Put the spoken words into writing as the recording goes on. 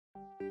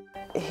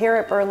Here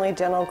at Burnley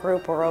Dental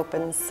Group, we're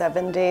open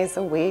 7 days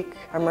a week.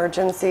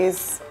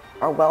 Emergencies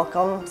are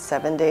welcome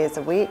 7 days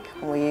a week.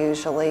 We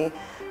usually,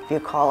 if you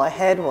call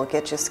ahead, we'll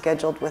get you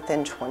scheduled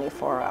within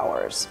 24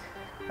 hours.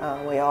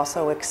 We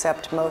also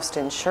accept most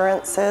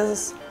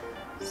insurances,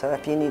 so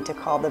if you need to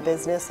call the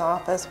business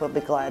office, we'll be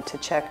glad to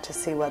check to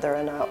see whether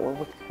or not we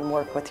can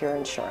work with your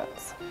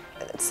insurance.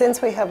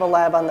 Since we have a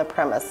lab on the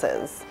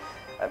premises,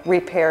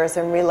 repairs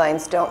and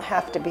relines don't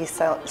have to be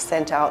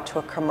sent out to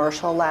a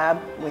commercial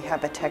lab. We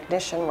have a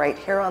technician right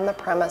here on the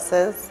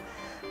premises,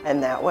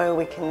 and that way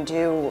we can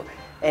do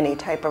any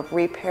type of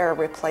repair,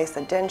 replace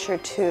a denture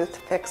tooth,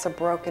 fix a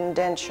broken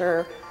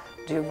denture,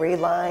 do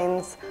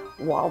relines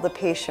while the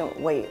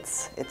patient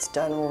waits. It's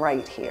done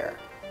right here.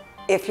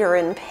 If you're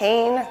in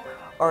pain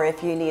or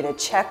if you need a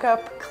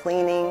checkup,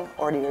 cleaning,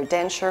 or your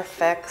denture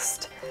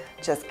fixed,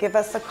 just give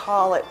us a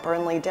call at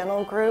Burnley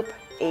Dental Group,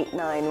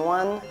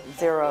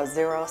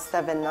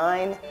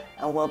 891-0079,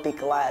 and we'll be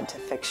glad to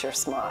fix your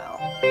smile.